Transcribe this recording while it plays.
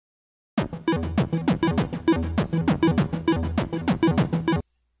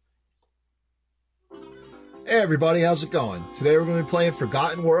Hey everybody, how's it going? Today we're going to be playing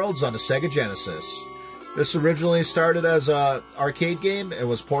Forgotten Worlds on the Sega Genesis. This originally started as an arcade game and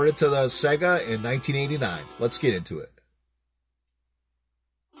was ported to the Sega in 1989. Let's get into it.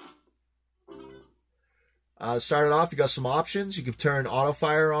 Started off, you got some options. You can turn auto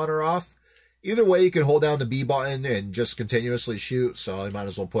fire on or off. Either way, you can hold down the B button and just continuously shoot, so you might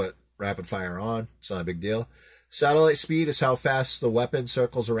as well put rapid fire on. It's not a big deal. Satellite speed is how fast the weapon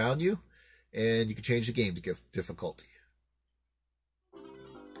circles around you, and you can change the game difficulty.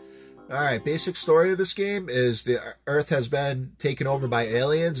 Alright, basic story of this game is the Earth has been taken over by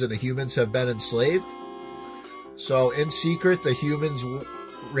aliens and the humans have been enslaved. So in secret, the humans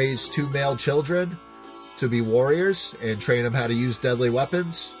raised 2 male children to be warriors and train them how to use deadly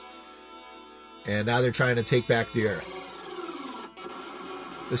weapons. And now they're trying to take back the Earth.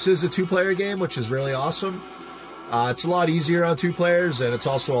 This is a 2-player game, which is really awesome. It's a lot easier on 2 players, and it's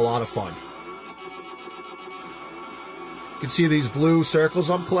also a lot of fun. You can see these blue circles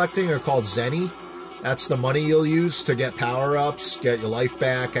I'm collecting are called Zenny. That's the money you'll use to get power-ups, get your life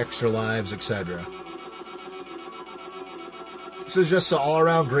back, extra lives, etc. This is just an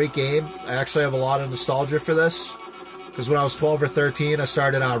all-around great game. I actually have a lot of nostalgia for this, because when I was 12 or 13, I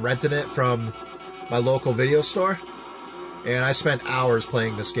started renting it from my local video store, and I spent hours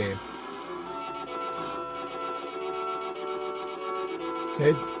playing this game.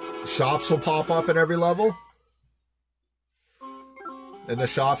 Okay, shops will pop up in every level. In the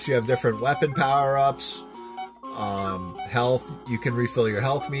shops, you have different weapon power-ups, health. You can refill your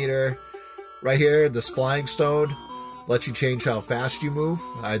health meter. Right here, this flying stone lets you change how fast you move.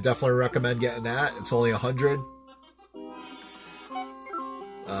 I definitely recommend getting that. It's only 100.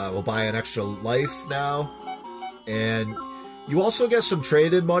 We'll buy an extra life now. And you also get some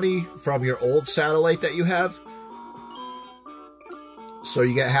traded money from your old satellite that you have. So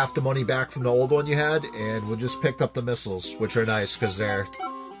you get half the money back from the old one you had, and we just picked up the missiles, which are nice because they're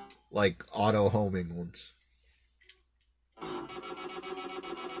like auto-homing ones.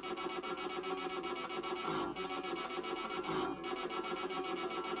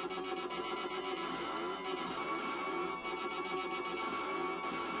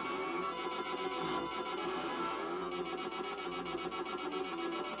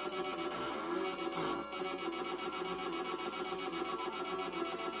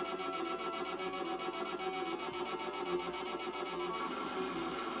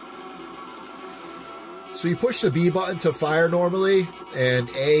 So you push the B button to fire normally, and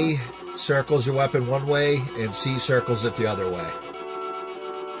A circles your weapon one way, and C circles it the other way.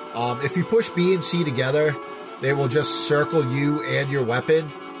 If you push B and C together, they will just circle you and your weapon,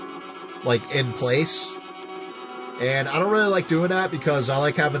 like, in place. And I don't really like doing that because I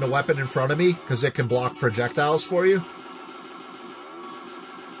like having the weapon in front of me, because it can block projectiles for you.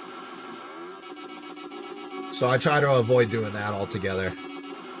 So I try to avoid doing that altogether.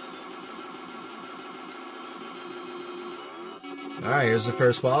 Alright, here's the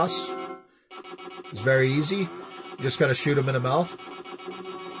first boss. It's very easy. You just gotta shoot him in the mouth.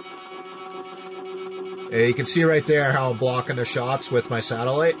 And you can see right there how I'm blocking the shots with my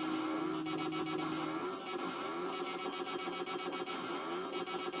satellite.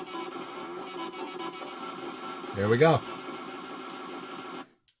 There we go.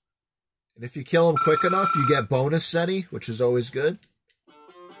 And if you kill him quick enough, you get bonus Zenny, which is always good.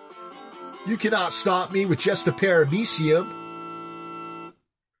 You cannot stop me with just a paramecium.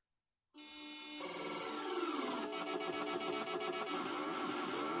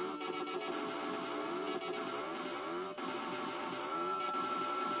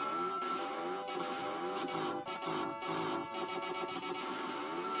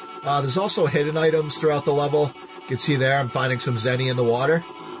 There's also hidden items throughout the level. You can see there I'm finding some Zenny in the water.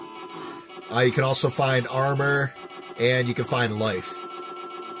 You can also find armor, and you can find life.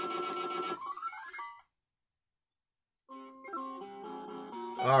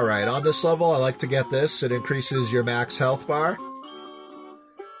 Alright, on this level I like to get this. It increases your max health bar.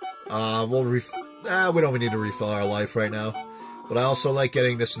 We don't need to refill our life right now. But I also like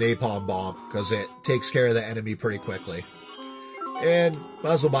getting this napalm bomb, because it takes care of the enemy pretty quickly. And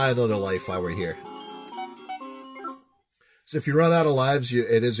might as well buy another life while we're here. So if you run out of lives,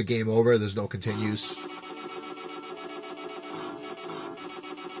 it is a game over. There's no continues.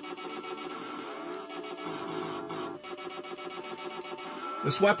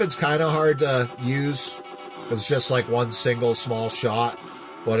 This weapon's kind of hard to use. It's just like one single small shot.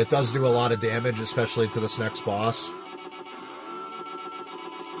 But it does do a lot of damage, especially to this next boss.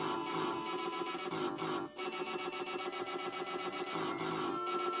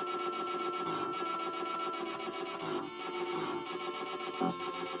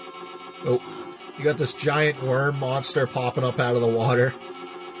 You got this giant worm monster popping up out of the water.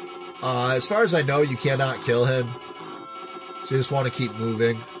 As far as I know, you cannot kill him. So you just want to keep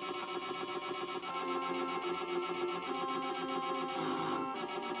moving.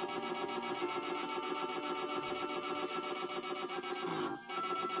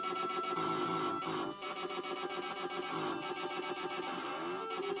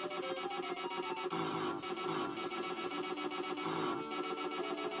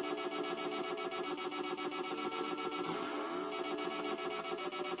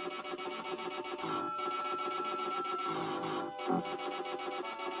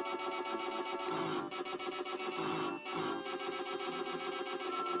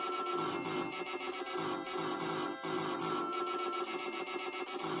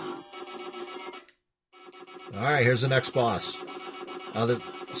 Alright, here's the next boss. The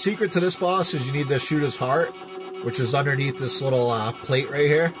secret to this boss is you need to shoot his heart, which is underneath this little plate right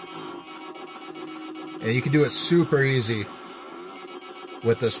here. And you can do it super easy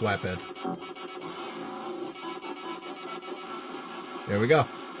with this weapon. There we go.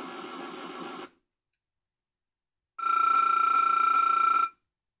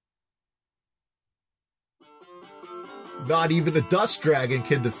 Not even a dust dragon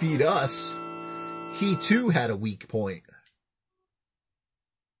can defeat us. He too had a weak point.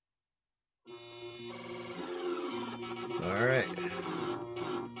 Alright.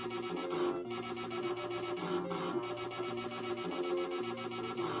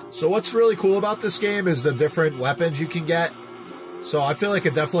 So what's really cool about this game is the different weapons you can get. So I feel like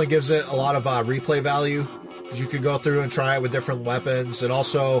it definitely gives it a lot of replay value. Because you can go through and try it with different weapons. And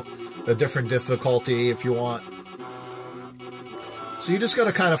also a different difficulty if you want. So you just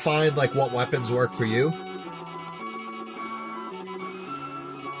gotta kind of find like what weapons work for you.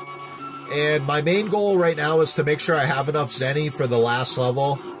 And my main goal right now is to make sure I have enough Zenny for the last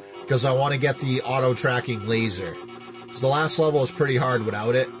level, because I want to get the auto-tracking laser. So the last level is pretty hard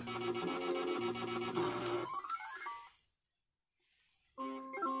without it.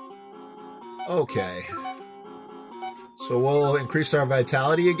 Okay. So we'll increase our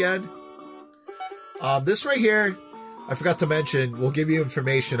vitality again. This right here, I forgot to mention, will give you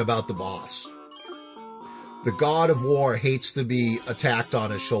information about the boss. The God of War hates to be attacked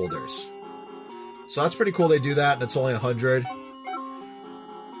on his shoulders. So that's pretty cool they do that, and it's only 100.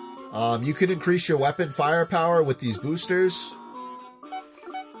 You can increase your weapon firepower with these boosters.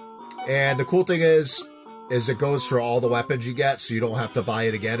 And the cool thing is it goes for all the weapons you get, so you don't have to buy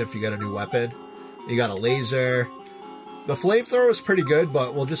it again if you get a new weapon. You got a laser. The flamethrower is pretty good,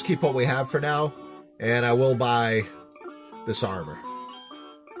 but we'll just keep what we have for now. And I will buy this armor.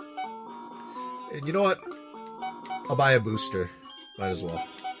 And you know what? I'll buy a booster. Might as well.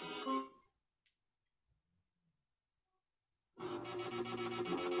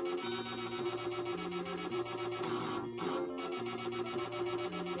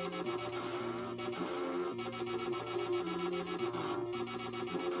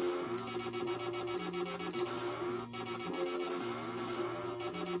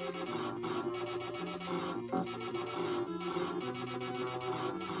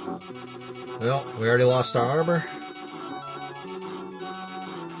 Well, we already lost our armor.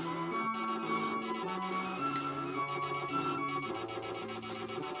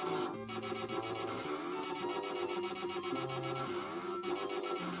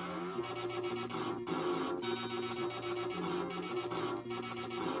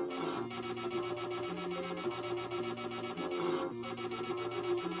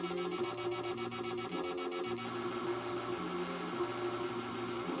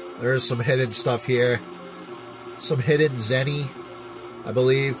 There's some hidden stuff here. Some hidden Zenny, I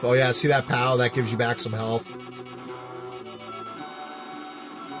believe. Oh yeah, see that POW? That gives you back some health.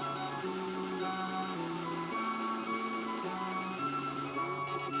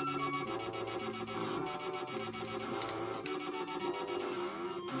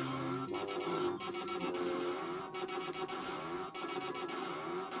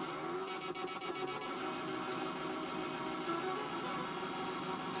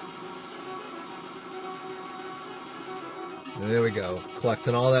 There we go.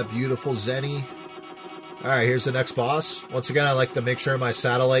 Collecting all that beautiful Zenny. Alright, here's the next boss. Once again, I like to make sure my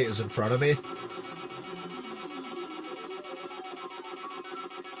satellite is in front of me.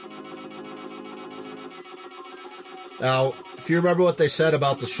 Now, if you remember what they said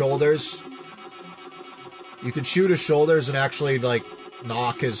about the shoulders, you can shoot his shoulders and actually, like,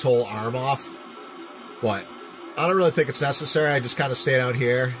 knock his whole arm off. But I don't really think it's necessary. I just kind of stay down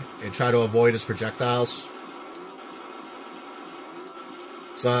here and try to avoid his projectiles.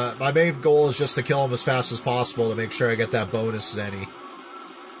 So my main goal is just to kill him as fast as possible to make sure I get that bonus Zenny.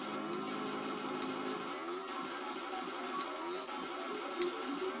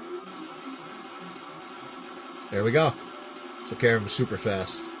 There we go. Took care of him super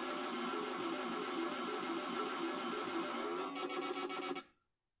fast.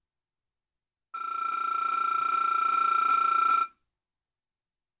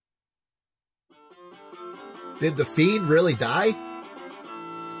 Did the fiend really die?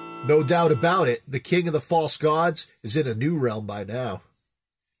 No doubt about it, the king of the false gods is in a new realm by now.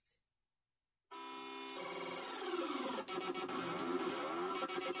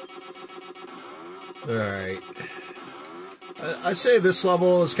 Alright. I say this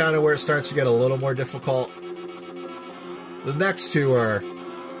level is kind of where it starts to get a little more difficult. The next two are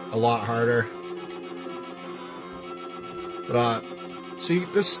a lot harder. But, see,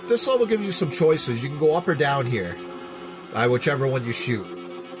 this level gives you some choices. You can go up or down here, by whichever one you shoot.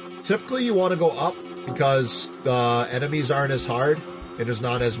 Typically, you want to go up because the enemies aren't as hard, and there's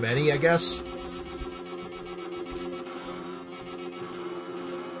not as many, I guess.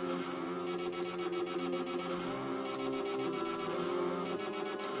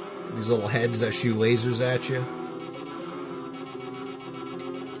 These little heads that shoot lasers at you.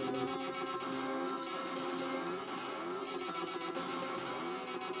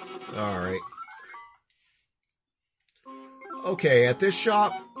 Alright. Okay, at this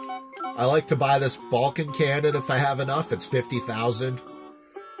shop, I like to buy this Balkan cannon if I have enough. It's 50,000.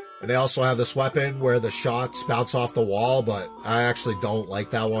 And they also have this weapon where the shots bounce off the wall, but I actually don't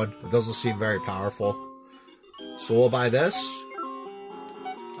like that one. It doesn't seem very powerful. So we'll buy this.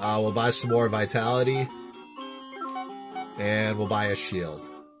 We'll buy some more vitality. And we'll buy a shield.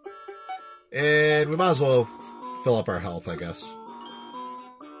 And we might as well fill up our health, I guess.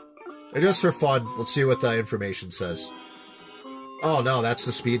 And just for fun, let's see what the information says. Oh no, that's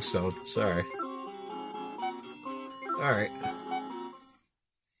the speed stone. Sorry. Alright.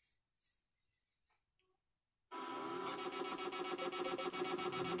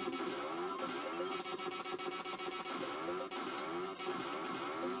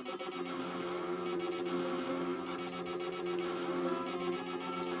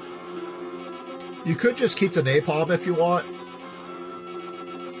 You could just keep the napalm if you want.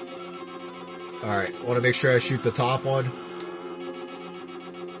 Alright, I want to make sure I shoot the top one.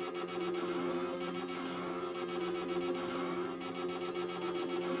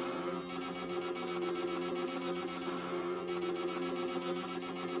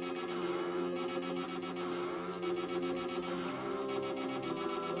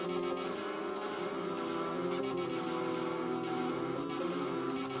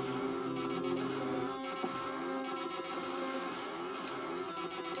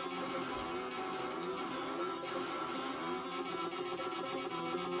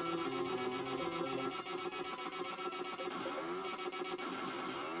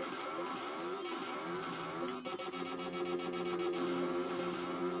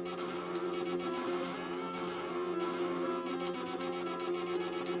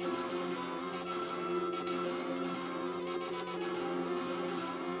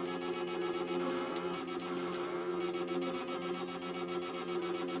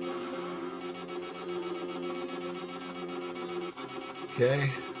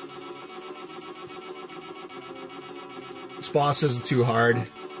 Okay. This boss isn't too hard.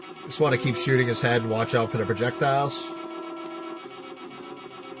 Just want to keep shooting his head and watch out for the projectiles.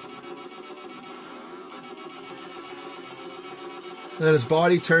 And then his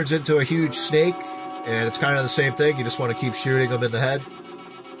body turns into a huge snake, and it's kind of the same thing. You just want to keep shooting him in the head.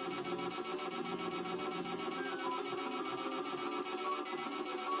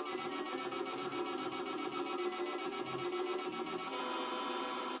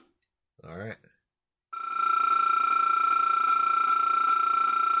 Alright.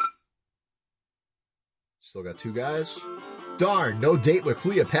 Still got two guys. Darn, no date with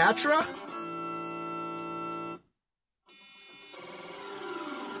Cleopatra?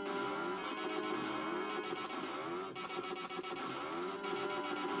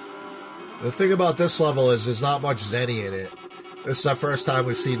 The thing about this level is there's not much Zenny in it. This is the first time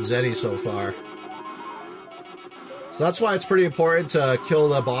we've seen Zenny so far. So that's why it's pretty important to kill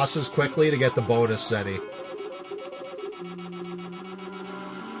the bosses quickly to get the bonus Zenny.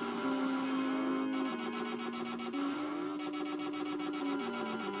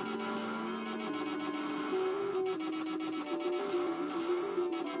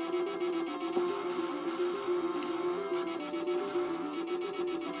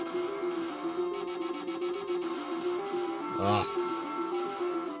 Ah.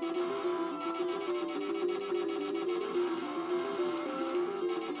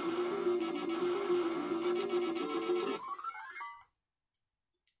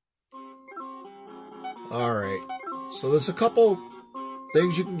 Alright. So there's a couple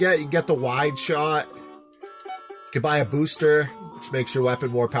things you can get. You can get the wide shot. You can buy a booster, which makes your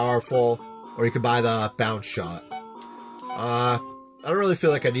weapon more powerful, or you can buy the bounce shot. I don't really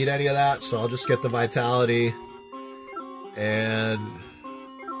feel like I need any of that, so I'll just get the vitality, and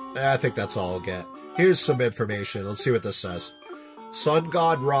I think that's all I'll get. Here's some information. Let's see what this says. Sun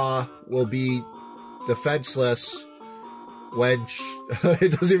God Ra will be defenseless when...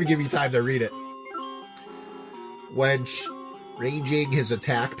 it doesn't even give you time to read it. When ranging his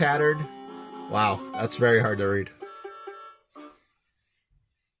attack pattern. Wow, that's very hard to read.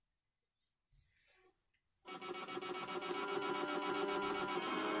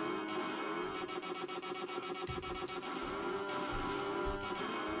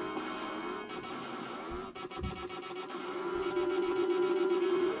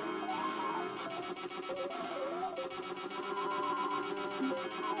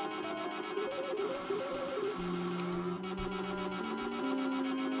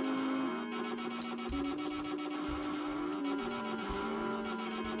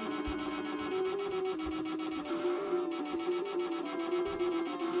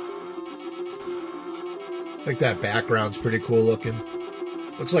 I think that background's pretty cool looking.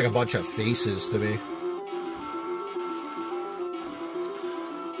 Looks like a bunch of faces to me.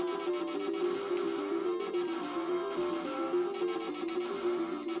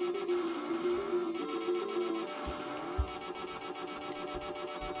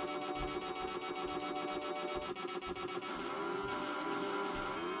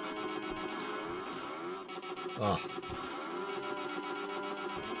 Oh.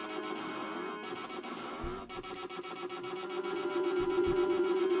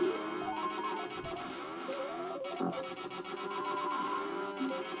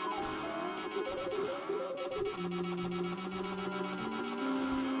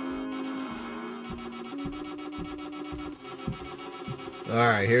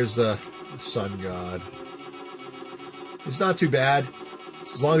 Alright, here's the sun god. He's not too bad.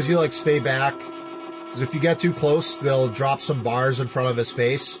 As long as you, like, stay back. Because if you get too close, they'll drop some bars in front of his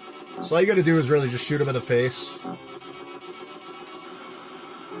face. So all you gotta do is really just shoot him in the face.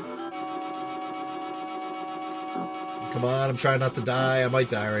 Come on, I'm trying not to die. I might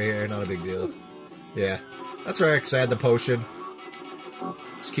die right here. Not a big deal. Yeah. That's alright, because I had the potion.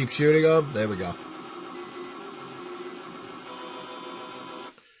 Just keep shooting him. There we go.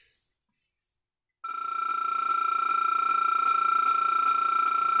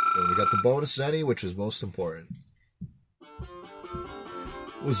 And we got the bonus Zenny, which is most important.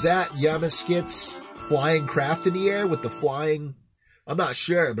 Was that Yamaskit's flying craft in the air with the flying... I'm not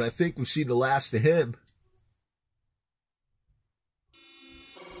sure, but I think we've seen the last of him.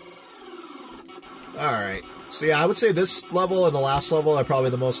 Alright. So yeah, I would say this level and the last level are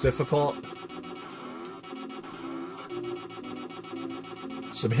probably the most difficult.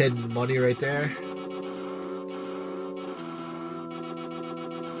 Some hidden money right there.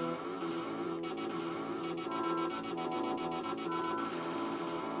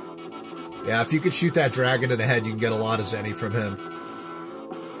 Yeah, if you could shoot that dragon in the head, you can get a lot of Zenny from him.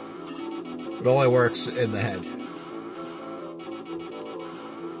 It only works in the head.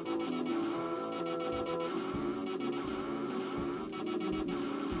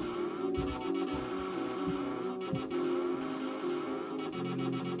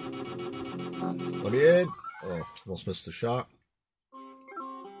 Let me in. Oh, almost missed the shot.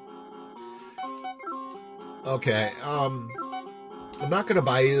 Okay, I'm not going to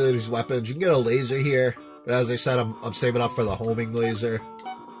buy either of these weapons. You can get a laser here, but as I said, I'm saving up for the homing laser.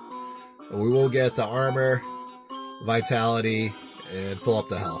 But we will get the armor, vitality, and fill up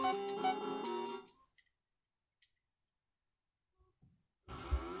the health.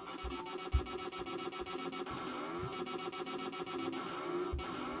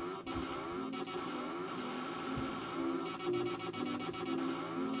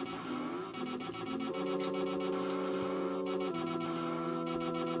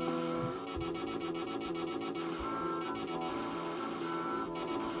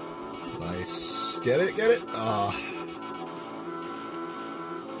 Nice. Get it? Get it? Ah.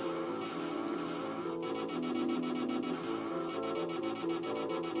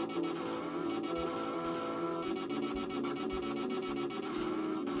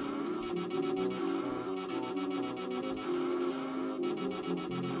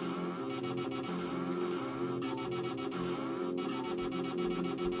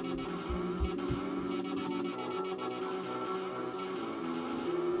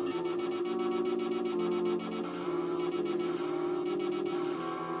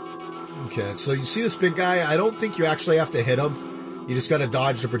 Okay, so you see this big guy? I don't think you actually have to hit him. You just gotta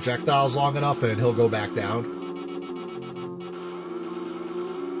dodge the projectiles long enough and he'll go back down.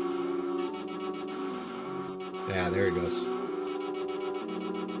 Yeah,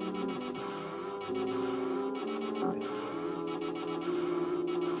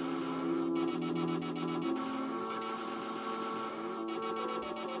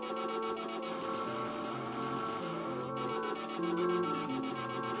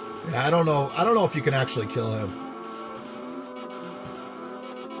 I don't know. I don't know if you can actually kill him.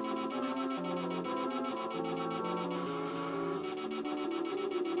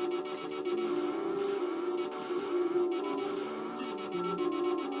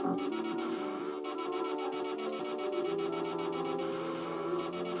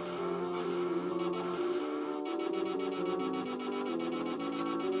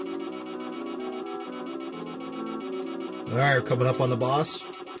 Alright, we're coming up on the boss.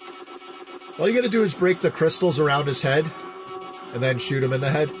 All you gotta do is break the crystals around his head, and then shoot him in the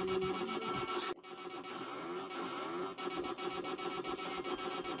head.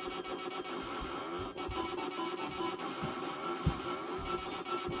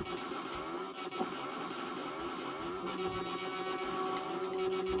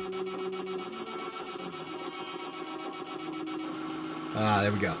 Ah,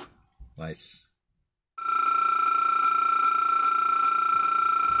 there we go. Nice.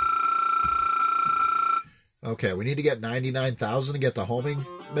 Okay, we need to get 99,000 to get the homing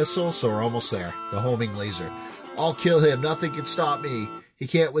missile, so we're almost there. The homing laser. I'll kill him. Nothing can stop me. He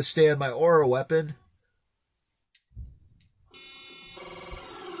can't withstand my aura weapon.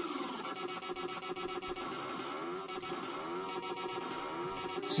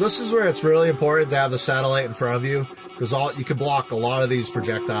 So this is where it's really important to have the satellite in front of you, because you can block a lot of these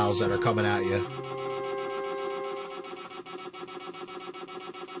projectiles that are coming at you.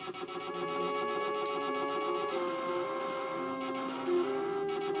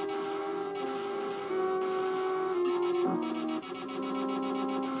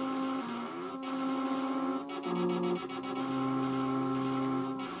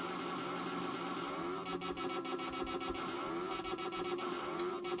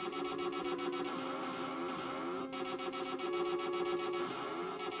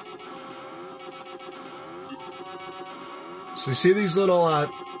 So you see these little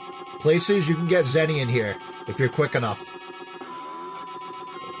places? You can get Zenny in here if you're quick enough.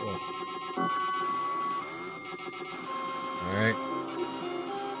 Alright.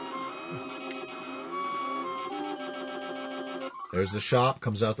 There's the shop,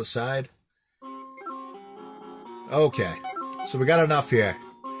 comes out the side. Okay, so we got enough here.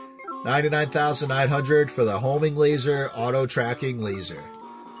 99,900 for the homing laser, auto-tracking laser.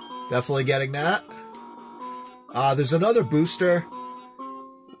 Definitely getting that. There's another booster,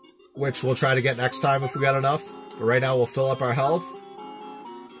 which we'll try to get next time if we got enough. But right now we'll fill up our health,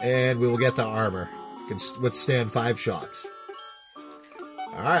 and we will get the armor. It can withstand 5 shots.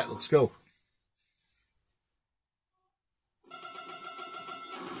 Alright, let's go.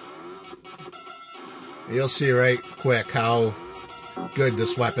 You'll see right quick how good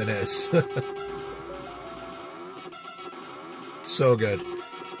this weapon is. So good.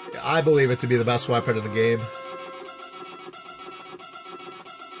 I believe it to be the best weapon in the game.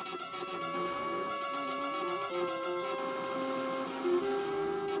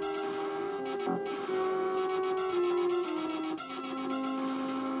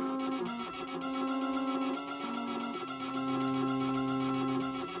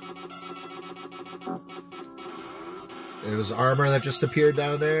 It was armor that just appeared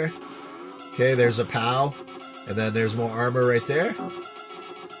down there. Okay, there's a POW. And then there's more armor right there.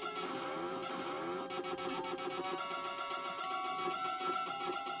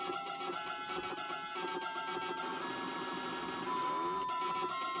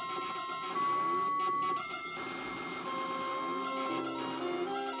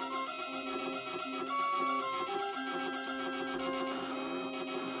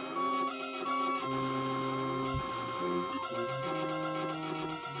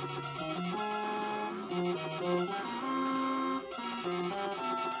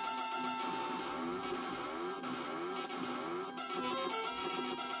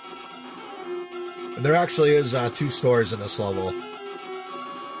 And there actually is 2 stores in this level.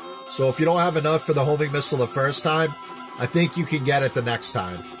 So if you don't have enough for the homing missile the first time, I think you can get it the next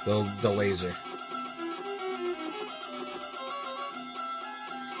time, the laser.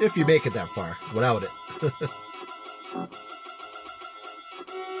 If you make it that far, without it.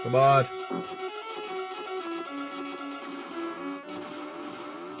 Come on.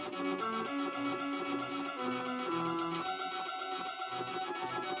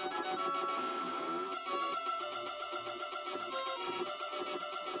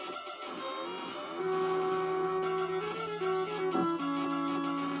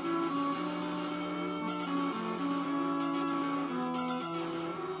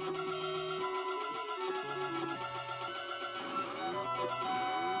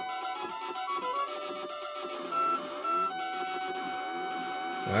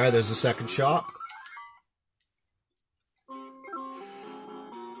 Alright, there's the second shot.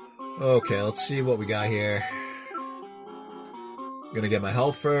 Okay, let's see what we got here. I'm gonna get my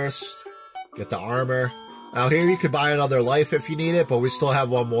health first. Get the armor. Now here you could buy another life if you need it, but we still have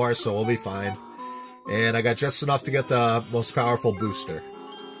one more, so we'll be fine. And I got just enough to get the most powerful booster.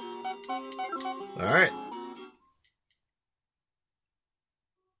 Alright.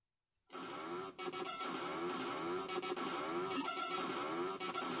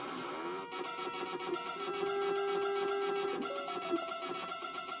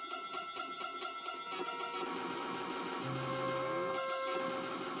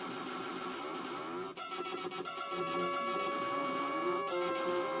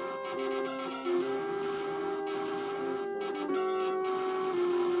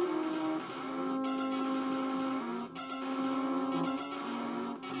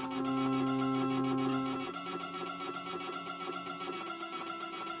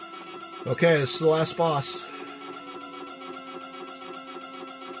 Okay, this is the last boss.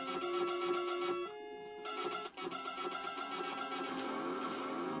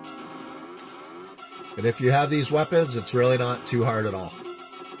 And if you have these weapons, it's really not too hard at all.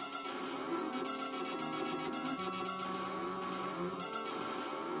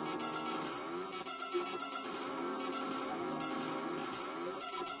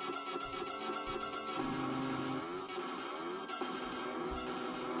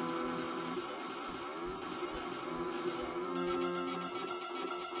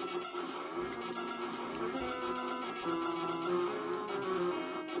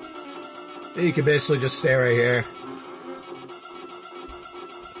 You can basically just stay right here.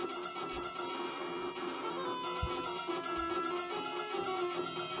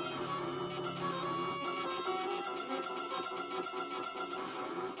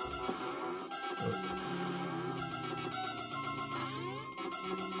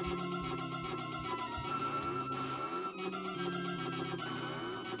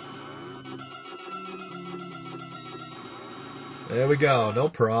 There we go, no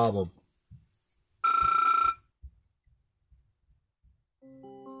problem.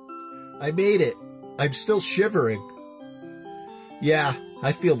 I made it. I'm still shivering. Yeah,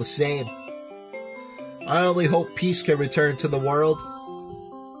 I feel the same. I only hope peace can return to the world.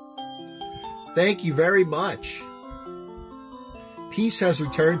 Thank you very much. Peace has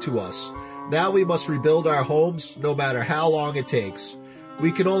returned to us. Now we must rebuild our homes, no matter how long it takes.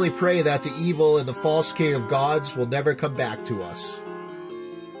 We can only pray that the evil and the false king of gods will never come back to us.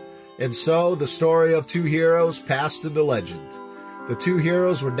 And so, the story of two heroes passed into legend. The two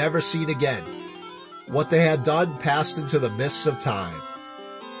heroes were never seen again. What they had done passed into the mists of time.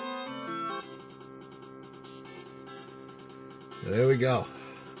 There we go.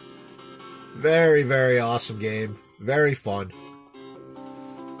 Very, very awesome game. Very fun.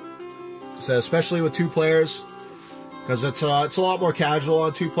 So especially with two players, because it's a lot more casual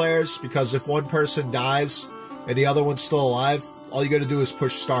on two players, because if one person dies and the other one's still alive, all you got to do is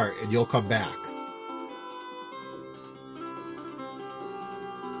push start and you'll come back.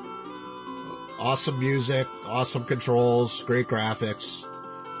 Awesome music, awesome controls, great graphics.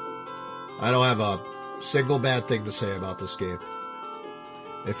 I don't have a single bad thing to say about this game.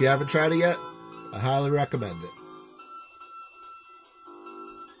 If you haven't tried it yet, I highly recommend it.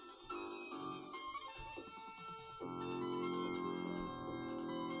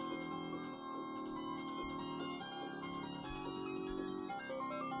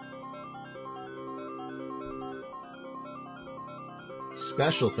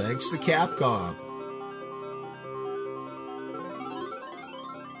 Special thanks to Capcom.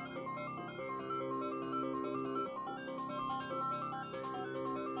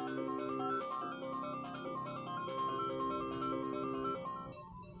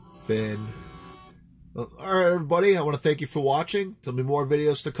 Finn. Well, alright everybody, I want to thank you for watching. There'll be more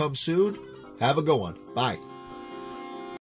videos to come soon. Have a good one. Bye.